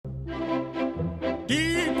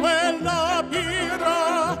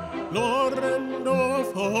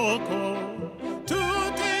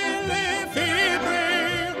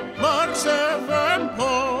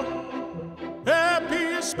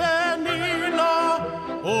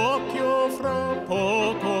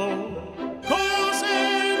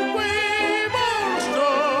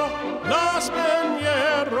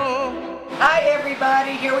Hi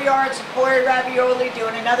everybody, here we are at Sapori Ravioli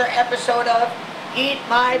doing another episode of Eat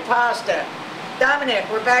My Pasta. Dominic,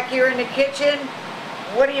 we're back here in the kitchen.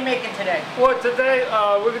 What are you making today? Well, today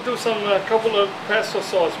we're going to do some couple of pesto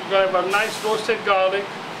sauce. We're going to have a nice roasted garlic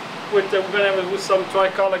we're going to have it with some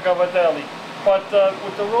tricolor gavadelli. But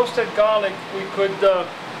with the roasted garlic, you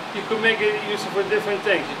could make it, use it for different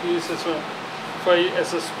things. You can use it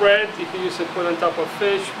as a spread. You can use it put on top of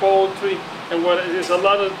fish, poultry, and there's a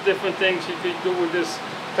lot of different things you could do with this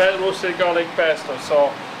roasted garlic pesto.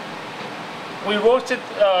 So we roasted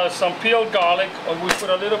some peeled garlic. We put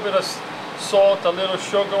a little bit of salt, a little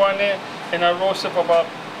sugar on it, and I roasted for about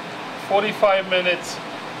 45 minutes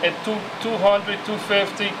at 200,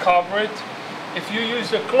 250, cover it. If you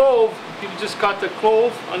use a clove, you just cut the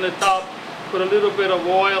clove on the top, put a little bit of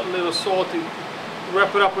oil, a little salt, and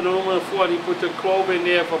wrap it up in aluminum foil. You put the clove in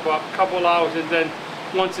there for about a couple hours, and then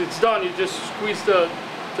once it's done, you just squeeze the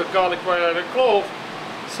garlic right out of the clove.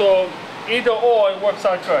 So either or, it works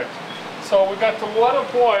out good. So we got the water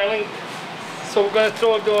boiling. So we're going to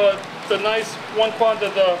throw the nice 1 pound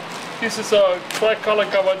of this is a tricolor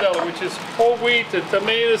gavadelli, which is whole wheat, the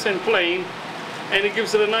tomatoes, and plain, and it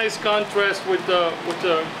gives it a nice contrast with the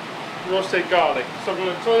roasted garlic. So we're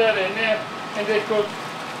going to throw that in there, and they cook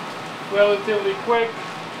relatively quick.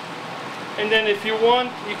 And then if you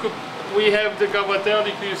want, we have the gavadelli,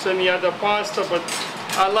 you can use any other pasta, but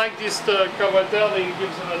I like this gavadelli. It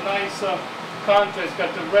gives it a nice contrast. It's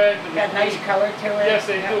got the red and got nice color to it. Yes,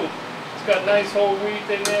 they do. It's got nice whole wheat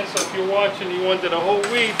in there, so if you're watching, you wanted a whole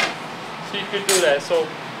wheat, so you could do that. So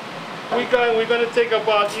we're going to take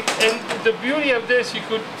about, and the beauty of this, you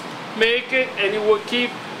could make it and it will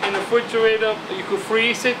keep in the refrigerator. You could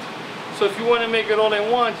freeze it. So if you want to make it all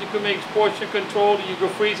at once, you can make portion control. You can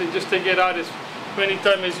freeze it just to get out as many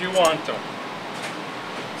times as you want to.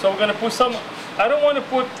 So we're going to put some. I don't want to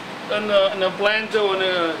put in a blender or in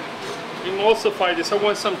a emulsify this. I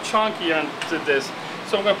want some chunky onto this.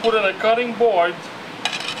 So I'm going to put it on a cutting board.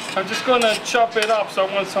 I'm just going to chop it up, so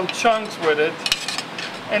I want some chunks with it.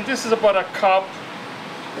 And this is about a cup.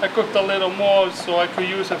 I cooked a little more so I could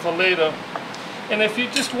use it for later. And if you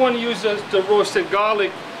just want to use the roasted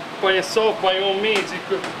garlic by itself, by all means, you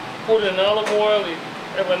could put in olive oil. You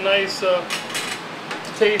have a nice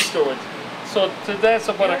taste to it. So that's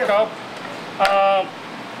about a cup.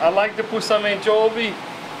 I like to put some anchovy.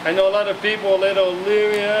 I know a lot of people are a little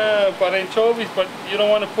leery about anchovies, but you don't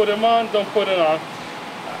want to put them on, don't put it on.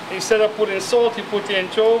 Instead of putting salt, you put the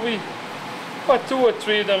anchovy. But 2 or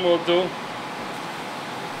 3 of them will do.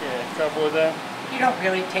 Yeah, a couple of them. You don't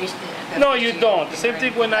really taste it. No, you don't. Same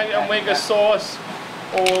thing when I make a sauce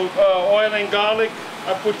or oil and garlic,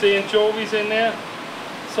 I put the anchovies in there.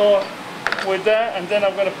 So with that, and then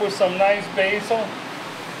I'm going to put some nice basil.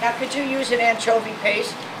 Now, could you use an anchovy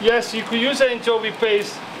paste? Yes, you could use an anchovy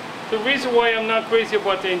paste. The reason why I'm not crazy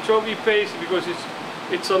about the anchovy paste is because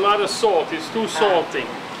it's a lot of salt. It's too salty.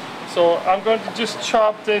 So I'm going to just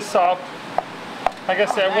chop this up. Like I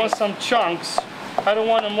said, I want some chunks. I don't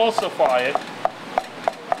want to emulsify it.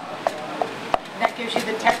 That gives you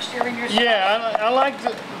the texture in your sauce? Yeah, I like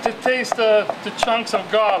to taste the chunks of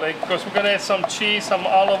garlic because we're going to add some cheese, some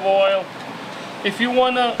olive oil. If you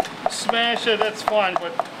want to smash it, that's fine.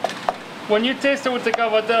 But when you taste it with the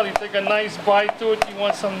gavadelli, you take a nice bite to it. You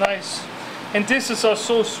want some nice, and this is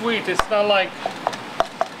so sweet. It's not like,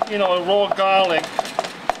 you know, a raw garlic.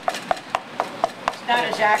 It's not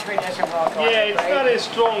as acrid as a raw garlic, yeah, it's right? not as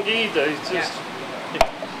strong either. It's just,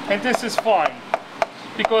 and this is fine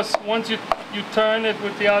because once you turn it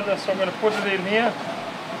with the other, so I'm going to put it in here.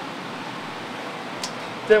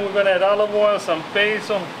 Then we're going to add olive oil, some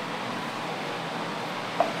basil.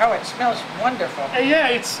 Oh, it smells wonderful. Yeah,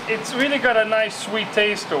 it's really got a nice sweet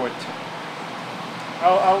taste to it.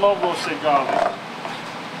 I love roasted garlic.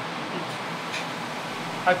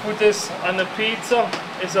 I put this on the pizza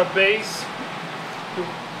as a base. To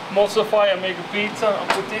emulsify and make a pizza. I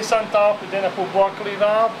put this on top, and then I put broccoli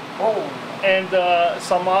top. Oh. And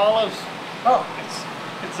some olives. Oh.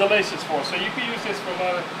 It's delicious for us. So you can use this for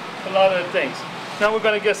a lot of things. Now we're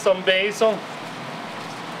going to get some basil.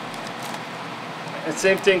 And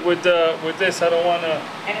same thing with this. I don't want to.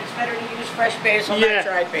 And it's better to use fresh basil, not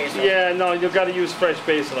dried basil. Yeah, no, you got to use fresh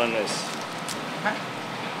basil on this. Huh?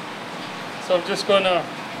 So I'm just gonna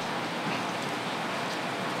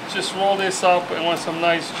roll this up. I want some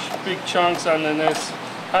nice big chunks on this.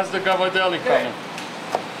 How's the gavadelli coming?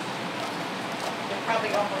 They're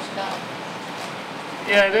probably almost done.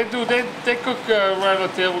 Yeah, they do. They cook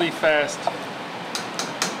relatively fast.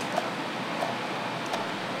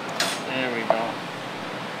 There we go.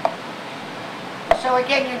 So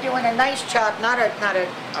again, you're doing a nice chop, not a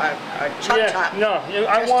chop chop. No,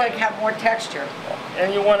 I just want to have more texture.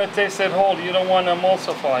 And you want to taste it whole. You don't want to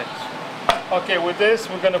emulsify. Okay, with this,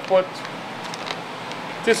 we're gonna put.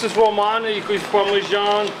 This is Romano. You could use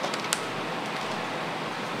Parmesan.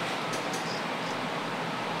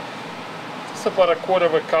 It's about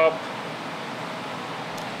 1/4 cup.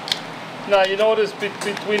 Now you notice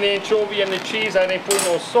between the anchovy and the cheese, I didn't put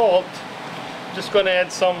no salt. I'm just gonna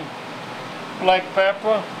add some black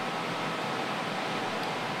pepper.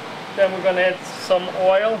 Then we're gonna add some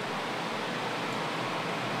oil.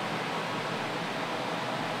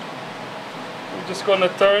 We're just gonna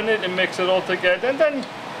turn it and mix it all together, and then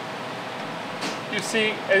you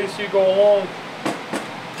see as you go along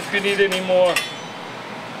if you need any more.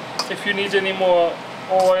 If you need any more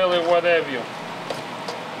oil or whatever.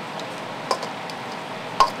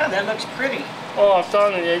 Oh, that looks pretty. Oh, I'm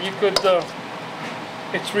telling you, you could.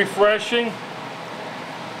 It's refreshing.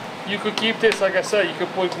 You could keep this, like I said, you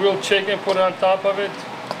could put grilled chicken, put it on top of it,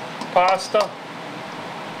 pasta.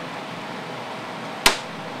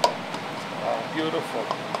 Oh, beautiful.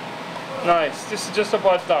 Nice. This is just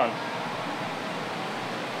about done.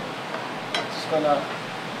 Just gonna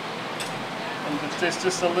and this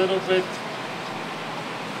just a little bit.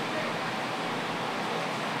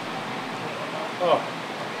 Oh.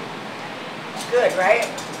 Good, right?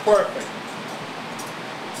 Perfect.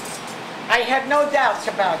 I have no doubts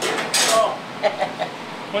about you. Oh.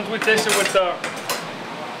 Once we taste it with the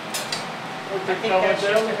I think that's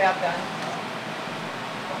just cavatelli. about done.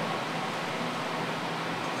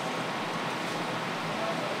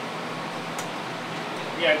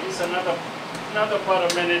 Yeah, just another about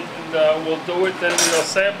a minute, and we'll do it. Then we'll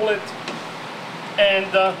sample it.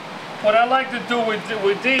 And what I like to do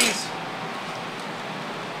with these,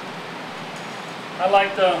 I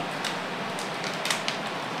like to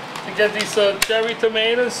get these cherry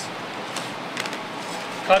tomatoes.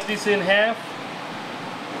 Cut these in half.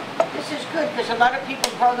 This is good because a lot of people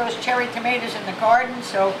grow those cherry tomatoes in the garden,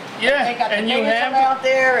 so Yeah, they got and you tomatoes have out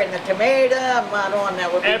there and the tomato, madon,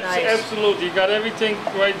 that would be nice. Absolutely, you got everything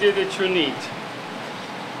right there that you need.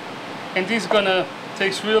 And these gonna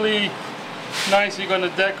taste really nice. You're gonna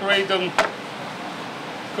decorate them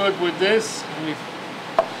good with this.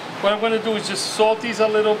 What I'm gonna do is just salt these a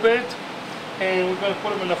little bit, and we're gonna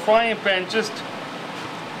put them in the frying pan just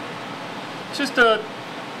to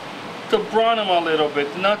brown them a little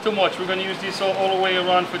bit, not too much. We're gonna use these all the way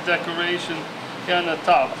around for decoration here on the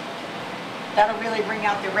top. That'll really bring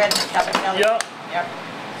out the red in the cavatelli. Yep. Yep.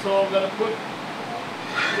 So I'm gonna put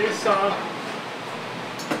this on.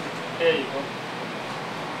 There you go.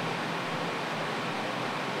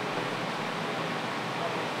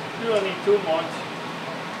 You don't need too much.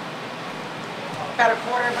 About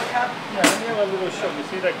 1/4 cup. Yeah, and you have a little sugar.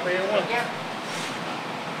 See that clear one? Yep.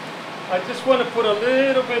 I just want to put a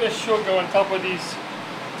little bit of sugar on top of these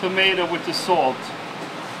tomato with the salt.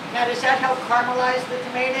 Now, does that help caramelize the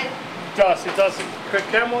tomato? It does. It does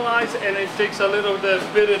caramelize, and it takes a little of the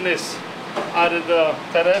bitterness out of the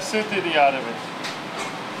acidity out of it.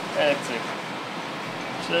 That's it.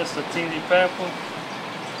 Just a teeny pepper.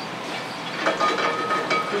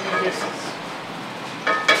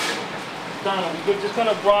 Done. We're just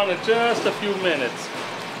gonna brown it just a few minutes.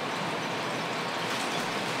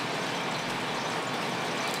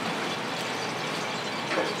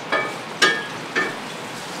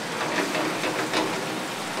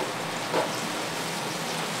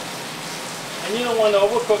 And you don't want to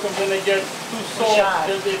overcook them, then they get too soft.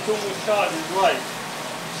 They're too moussade, is right.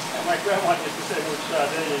 And my grandma used to say moussade,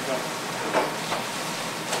 there you go.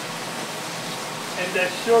 And that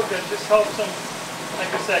sugar just helps them,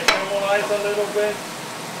 like I said, caramelize a little bit.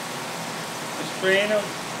 Just strain them.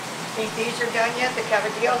 Think these are done yet, the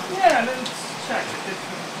cavatelli? Yeah, let's check it.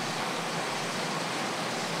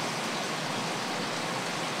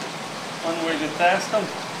 One way to test them.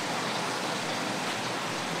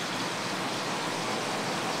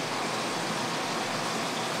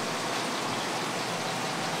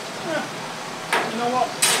 You know what?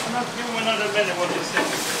 I'm not giving them another minute. What do you think?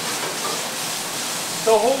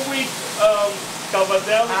 The whole wheat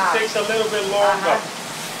cavatelli takes a little bit longer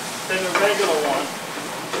than the regular one.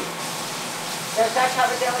 Does that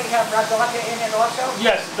cavatelli have ricotta in it also?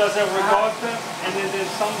 Yes, it does have ricotta, and then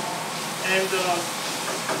there's some, and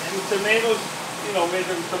tomatoes, you know, made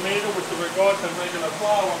them tomato with the ricotta and regular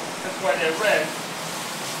flour. That's why they're red.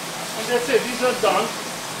 And that's it. These are done.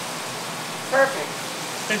 Perfect.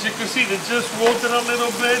 As you can see, they just wilted a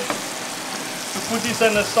little bit. We put these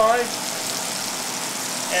on the side,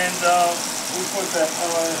 and we put that. I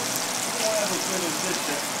don't have as good as this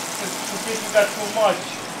yet. In case you got too much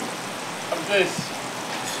of this.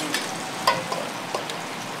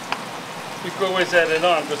 You could always add it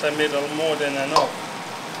on because I made a little more than enough.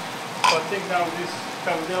 So I think now these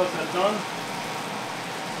cavadellas are done.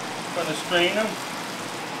 I'm going to strain them.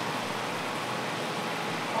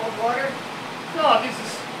 Cold water? No, this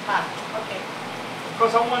is Hot. Okay.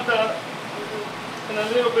 because I want and a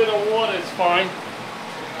little bit of water is fine.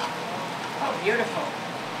 Oh, beautiful.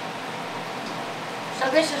 So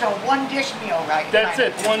this is a one dish meal, right? That's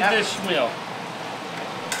it, one Yep. dish meal.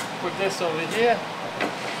 Put this over here.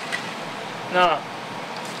 Now,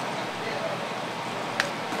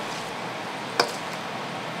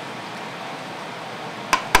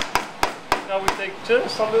 we take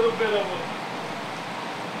just a little bit of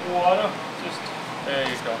water. Just there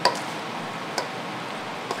you go.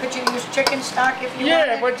 Could you use chicken stock if you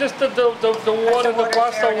Yeah, wanted? but just the water, the water's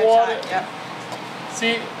pasta there and it's water. hot, yep.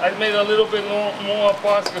 See, I made a little bit more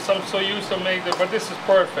pasta because I'm so used to make it, but this is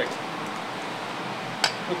perfect.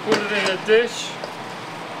 We put it in a dish.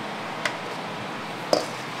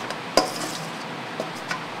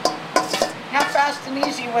 How fast and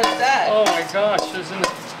easy was that? Oh my gosh, isn't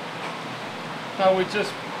it? Now we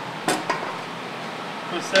just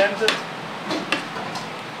present it.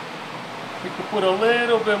 We could put a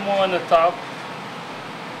little bit more on the top.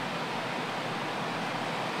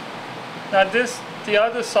 Now this, the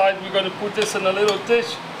other side, we're going to put this in a little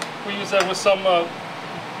dish. We use that with some,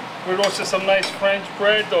 we roasted some nice French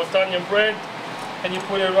bread or Italian bread, and you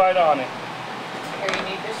put it right on it. Here, you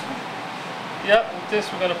need this one? Yep, with this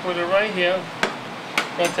we're going to put it right here.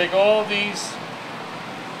 We're going to take all these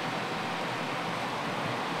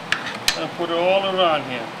and put it all around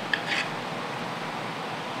here.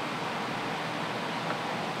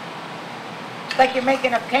 It's like you're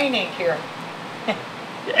making a painting here.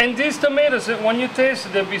 And these tomatoes, when you taste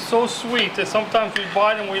it, they'll be so sweet that sometimes we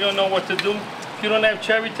buy them, we don't know what to do. If you don't have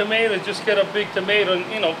cherry tomatoes, just get a big tomato and,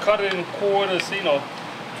 cut it in quarters,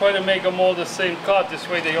 try to make them all the same cut. This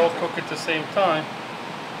way they all cook at the same time.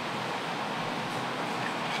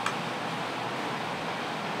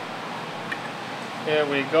 There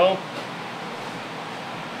we go.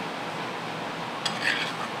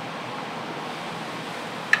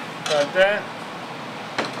 Got that.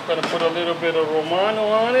 Gonna put a little bit of Romano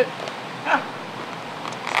on it.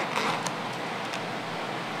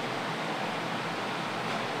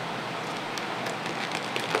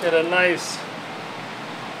 Get a nice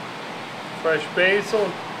fresh basil.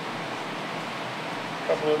 A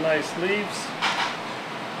couple of nice leaves.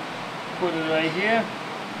 Put it right here.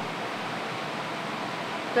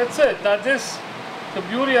 That's it. Now this, the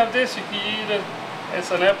beauty of this, you can eat it as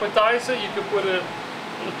an appetizer. You can put it,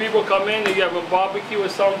 when people come in, you have a barbecue or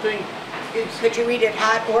something. Could you eat it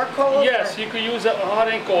hot or cold? Yes, you could use it hot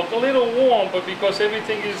and cold. A little warm, but because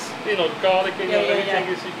everything is, garlic and everything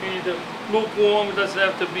is, you can eat it lukewarm. It doesn't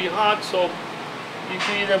have to be hot, so you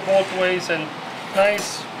can eat it both ways and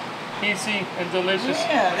nice, easy, and delicious.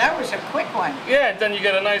 Yeah, that was a quick one. Yeah, then you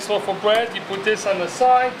get a nice loaf of bread. You put this on the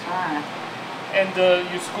side. And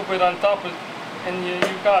you scoop it on top, and you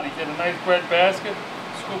got it. Get a nice bread basket,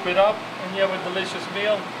 scoop it up, and you have a delicious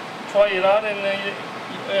meal. Try it out, and I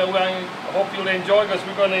hope you'll enjoy, because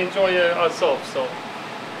we're going to enjoy it ourselves. So,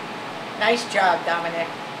 nice job, Dominic.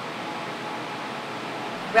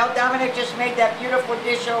 Well, Dominic just made that beautiful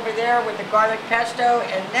dish over there with the garlic pesto,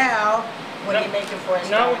 and now, what are you making for us?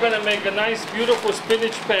 Now Dominic? we're going to make a nice, beautiful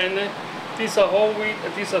spinach penne. These are whole wheat.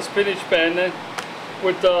 These are spinach penne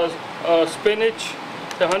with spinach,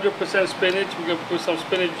 100% spinach. We're going to put some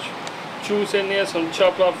spinach juice in there, some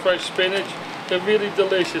chopped up fresh spinach. They're really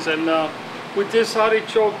delicious, and with this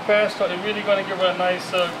artichoke pesto, it's really going to give it a nice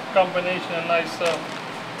combination, a nice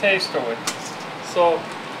taste to it. So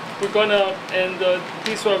we're going to, and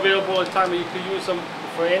these are available all the time. You can use them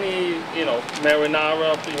for any,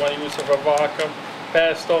 marinara, if you want to use it for vodka,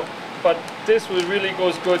 pesto, but this really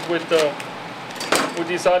goes good with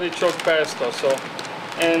these artichoke pesto. So.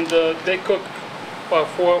 And they cook about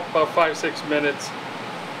 5-6 minutes.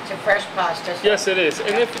 It's a fresh pasta. So yes, it is.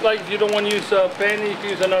 And if you don't want to use penne, you can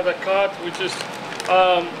use another cut, which is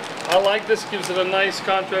I like this. Gives it a nice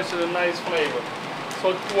contrast and a nice flavor.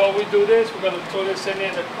 So while we do this, we're going to throw this in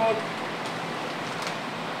there to cook.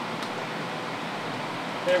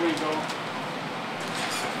 There we go.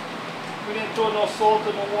 We didn't throw no salt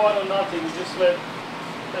in the water, nothing. We just let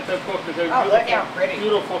them cook. They're look how pretty.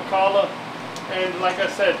 Beautiful color. And like I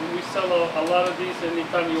said, we sell a lot of these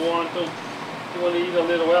anytime you want them. You want to eat a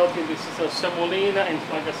little healthy. This is a semolina, and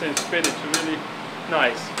like I said, spinach, really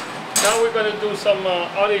nice. Now we're going to do some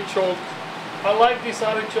artichoke. I like these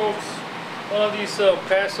artichokes. One of these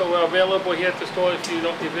pesto are available here at the store if you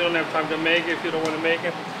don't have time to make it, if you don't want to make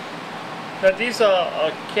it. Now these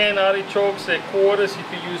are canned artichokes. They're quarters. You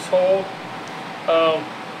can use whole.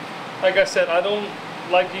 Like I said, I don't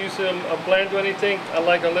like to use a blend or anything. I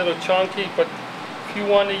like a little chunky, but if you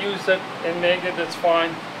want to use it and make it, that's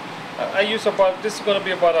fine. I use about, this is going to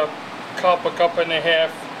be about a cup and a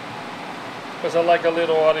half, because I like a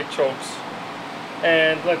little artichokes.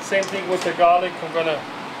 And like same thing with the garlic, I'm going to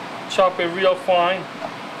chop it real fine.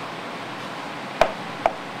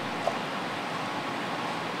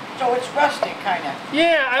 So it's rustic, kind of.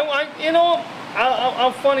 Yeah, you know,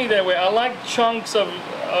 I'm funny that way. I like chunks of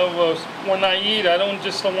when I eat. I don't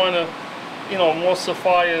just want to, you know,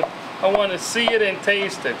 emulsify it. I want to see it and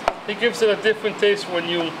taste it. It gives it a different taste when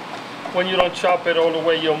you don't chop it all the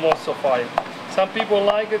way. You emulsify it. Some people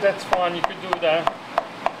like it. That's fine. You could do that.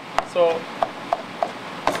 So,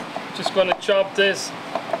 just gonna chop this.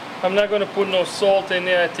 I'm not gonna put no salt in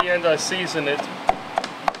there at the end. I season it.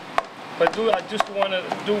 But I just want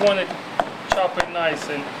to chop it nice,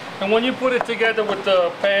 and when you put it together with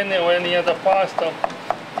the penne or any other pasta,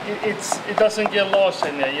 it doesn't get lost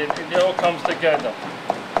in there. It all comes together.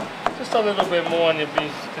 Just a little bit more, and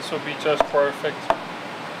this will be just perfect.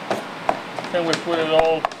 Then we put it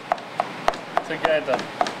all together.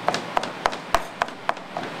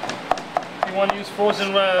 If you want to use frozen,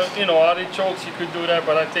 you know, artichokes, you could do that,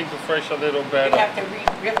 but I think the fresh a little better. You'd have to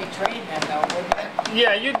really drain them, though, wouldn't you?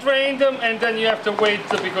 Yeah, you drain them, and then you have to wait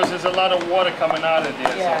because there's a lot of water coming out of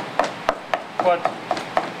there. Yeah. So.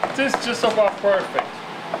 But this is just about perfect.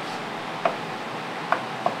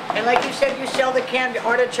 And like you said, you sell the canned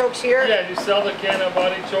artichokes here? Yeah, you sell the can of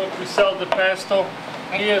artichoke. We sell the pesto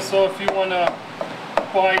here. So if you wanna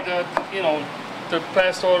buy the, you know, the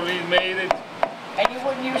pesto already made it. And you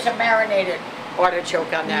wouldn't use a marinated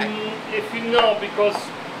artichoke on that? If you know, because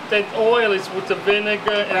that oil is with the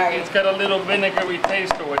vinegar, and right. It's got a little vinegary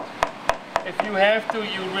taste to it. If you have to,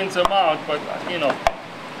 you rinse them out, but you know.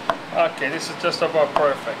 Okay, this is just about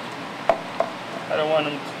perfect. I don't want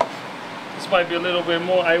them, this might be a little bit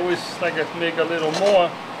more. I always like to make a little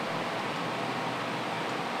more.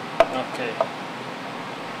 Okay.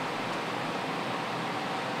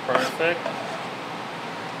 Perfect.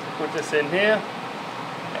 Put this in here.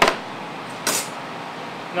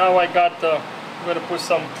 Now I got the, I'm going to put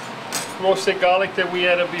some roasted garlic that we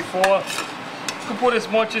added before. You can put as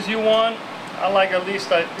much as you want. I like at least,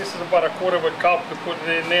 this is about a quarter of a cup to put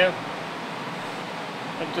it in there.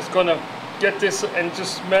 I'm just going to get this and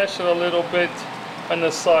just mash it a little bit on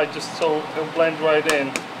the side just so it'll blend right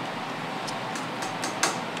in.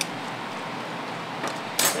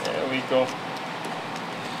 There we go.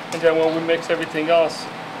 And then when we mix everything else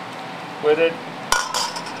with it,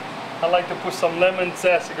 I like to put some lemon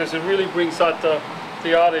zest because it really brings out the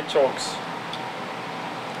artichokes.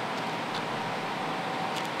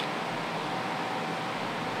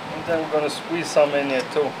 And then we're going to squeeze some in there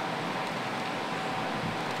too.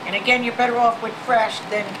 And again, you're better off with fresh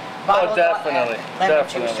than bottled lemon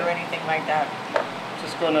juice or anything like that.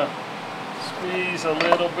 Just going to squeeze a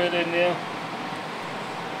little bit in there.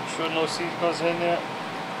 Make sure no seed goes in there.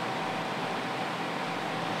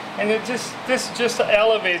 And this just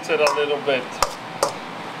elevates it a little bit.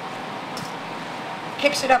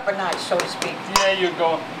 Kicks it up a notch, so to speak. There you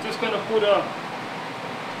go. I'm just going to put a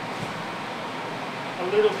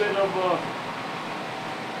little bit of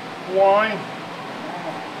wine.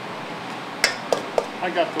 I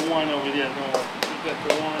got the wine over there. No, you got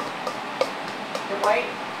the wine. The white?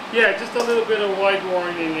 Yeah, just a little bit of white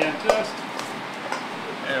wine in there. Just.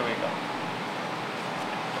 There we go.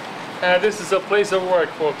 This is a place of work,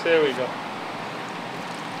 folks. There we go.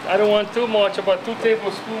 I don't want too much, about 2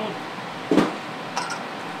 tablespoons.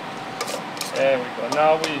 There we go.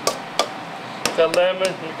 Now we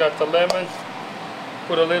got the lemon.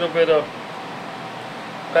 Put a little bit of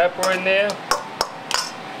pepper in there.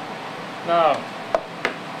 Now,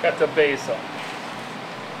 got the basil.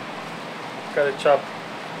 Got to chop.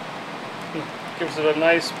 Gives it a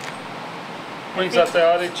nice, brings out the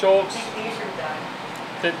artichokes. These are done.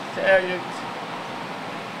 There you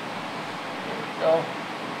go.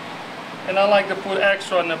 And I like to put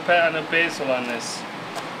extra on the basil on this.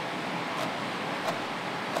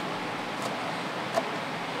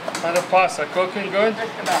 How the pasta cooking good?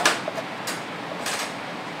 Just about.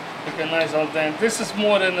 Looking nice al dente. This is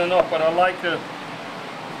more than enough, but I like it.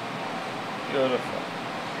 Beautiful.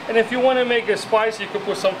 And if you want to make it spicy, you could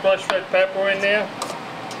put some crushed red pepper in there.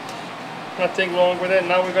 Nothing wrong with it.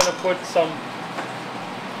 Now we're going to put some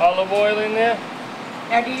olive oil in there.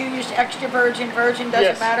 Now, do you use extra virgin? Virgin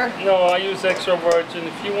doesn't matter? No, I use extra virgin.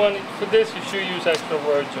 If you want it for this, you should use extra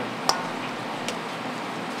virgin.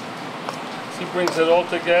 She brings it all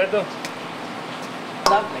together.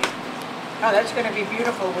 Lovely. Oh, that's going to be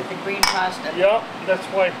beautiful with the green pasta. Yeah, that's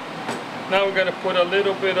why. Now we're going to put a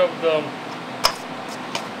little bit of the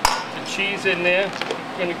cheese in there.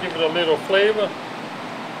 Going to give it a little flavor.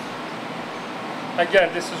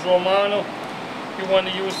 Again, this is Romano. You want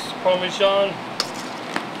to use Parmesan,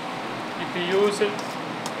 you can use it.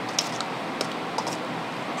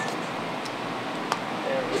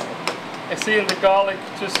 There we go. And see in the garlic,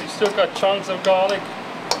 just you still got chunks of garlic.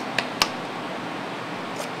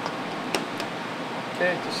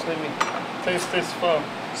 Okay, just let me taste this for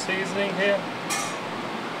seasoning here.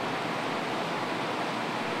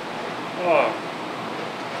 Oh.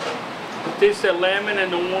 Taste the lemon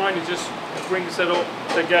and the wine, it just brings it all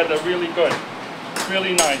together really good.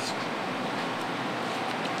 Really nice.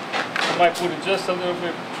 I might put just a little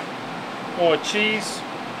bit more cheese.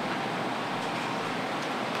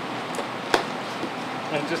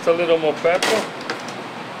 And just a little more pepper.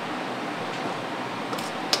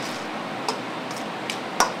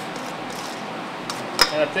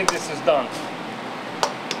 And I think this is done.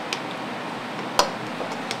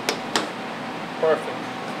 Perfect.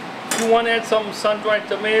 If you want to add some sun-dried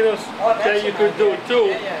tomatoes, then you could do it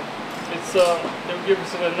too. It's they'll give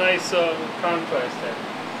us a nice contrast there.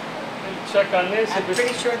 Let me check on this. I'm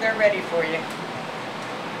pretty sure they're ready for you.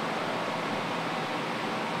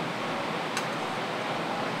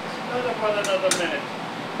 About another minute.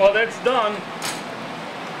 Well, that's done.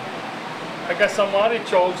 I got some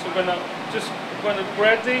artichokes. We're gonna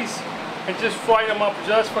grab these and just fry them up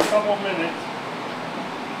just for a couple of minutes.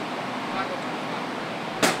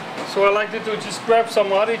 So I like to do just grab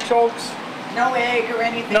some artichokes. No egg or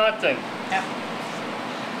anything? Nothing. No.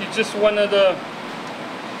 You just want to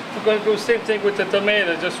we're going to do the same thing with the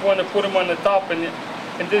tomato. Just want to put them on the top and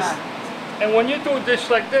this. And when you do a dish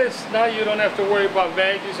like this, now you don't have to worry about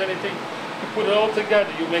veggies or anything. You put it all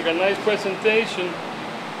together. You make a nice presentation,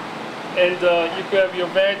 and you can have your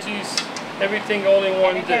veggies, everything all in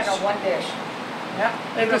one dish. One dish. Yeah.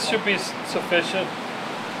 And this should be sufficient.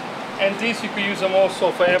 And these you can use them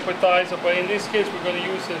also for appetizer, but in this case we're going to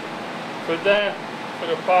use it for that, for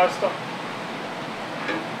the pasta.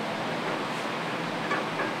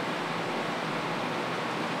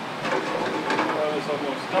 Well, it's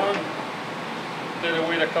almost done. Let it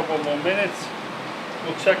wait a couple more minutes.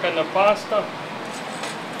 We'll check on the pasta. I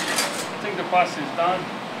think the pasta is done.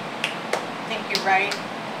 I think you're right.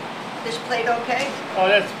 This plate okay? Oh,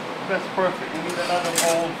 that's perfect. We need another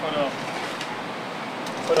bowl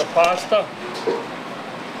for the pasta.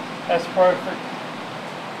 That's perfect.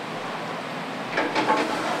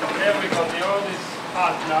 There we go. The oil is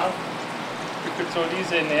hot now. We could throw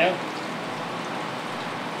these in there.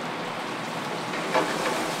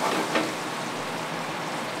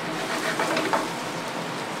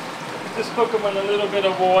 Just cook them in a little bit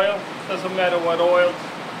of oil. Doesn't matter what oil.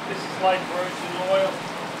 This is like virgin oil.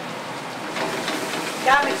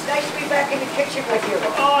 Dom, it's nice to be back in the kitchen with you.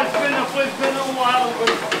 Oh, it's been a while, but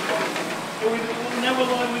we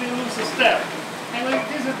didn't lose a step. And like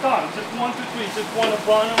these are done. Just 1, 2, 3. Just want to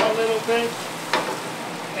brown them a little bit,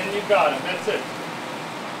 and you got them. That's it.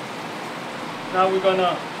 Now we're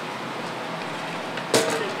gonna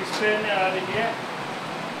take this penne out of here.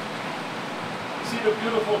 See the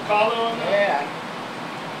beautiful color on it? Yeah.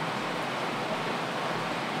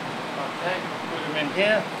 Okay, put them in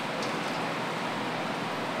here.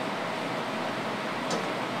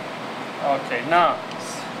 Okay, now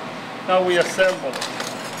we assemble.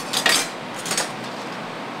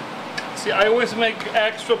 See, I always make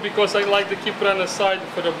extra because I like to keep it on the side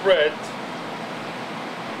for the bread.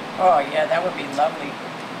 Oh yeah, that would be lovely.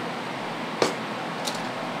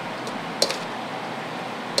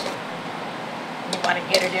 You want to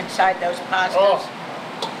get it inside those pastas? Oh.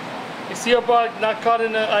 You see about not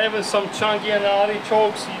cutting it, I have some chunky and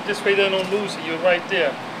artichokes, this way they don't lose it, you're right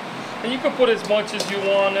there. And you can put as much as you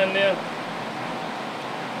want in there.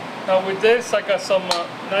 Now with this, I got some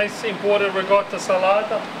nice imported ricotta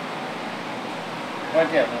salata. Right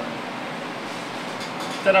here.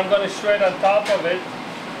 That I'm going to shred on top of it.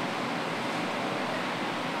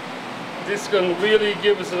 This is going to really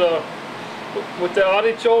give us with the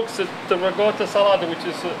artichokes, the ricotta salata, which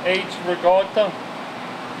is aged ricotta.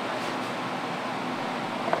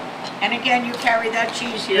 And again, you carry that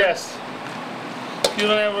cheese here? Yes. If you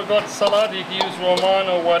don't have ricotta salata, you can use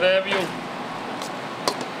Romano or whatever you.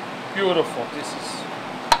 Beautiful. This is,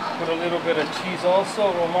 put a little bit of cheese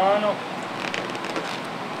also, Romano.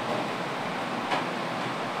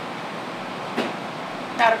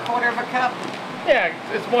 About 1/4 cup? Yeah,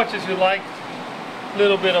 as much as you like. A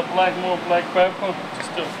little bit of more black pepper.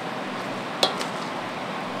 Just do.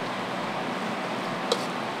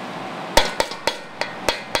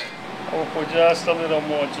 A We'll put just a little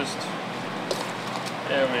more, just,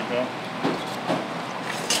 there we go.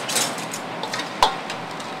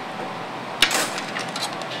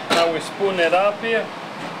 Now we spoon it up here.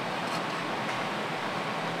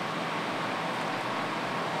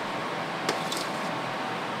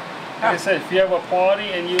 Like I said, if you have a party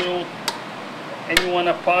and you want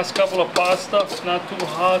a couple of pasta, not too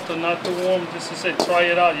hot or not too warm, just to say, try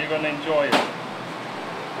it out, you're gonna enjoy it.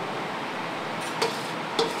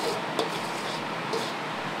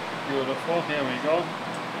 Beautiful, here we go.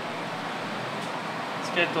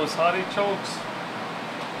 Let's get those artichokes.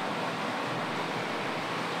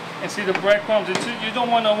 And see the breadcrumbs, you don't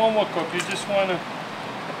want to overcook, you just want to,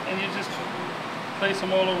 and you just place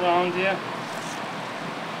them all around here.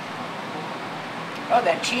 Oh,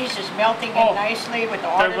 that cheese is melting in nicely with the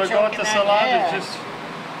artichoke and salad, yeah.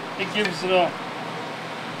 it gives it a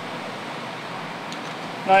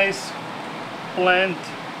nice blend.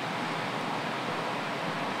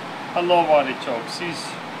 I love artichokes.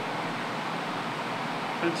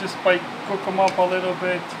 Just by cook them up a little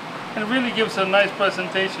bit. And it really gives a nice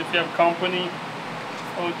presentation if you have company,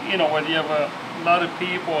 or whether you have a lot of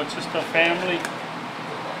people or just a family.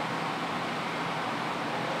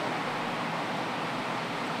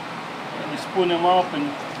 And you spoon them up and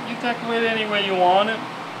you decorate any way you want it.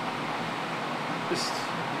 Just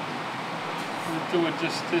do it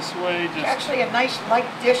just this way. It's actually a nice light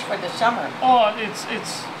dish for the summer. Oh,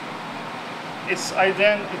 it's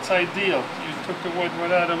ideal. You took the word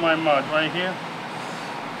right out of my mouth right here.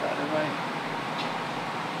 Got it right.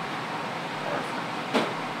 Perfect.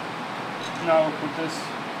 Now we'll put this.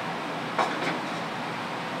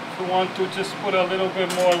 If you want to, just put a little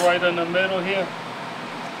bit more right in the middle here.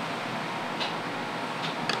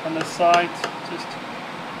 On the side, just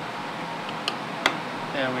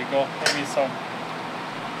there we go. Maybe some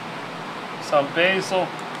basil.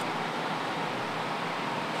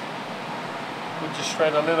 We'll just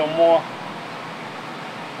shred a little more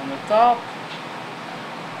on the top.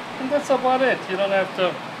 And that's about it. You don't have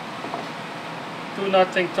to do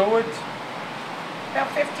nothing to it. About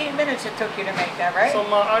 15 minutes it took you to make that, right?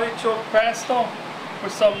 Some artichoke pesto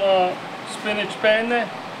with some spinach penne.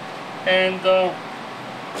 And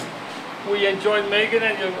we enjoyed making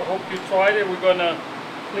it. I hope you tried it. We're going to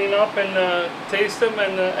clean up and taste them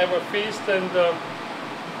and have a feast. And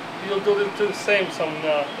you'll do the same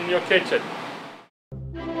in your kitchen.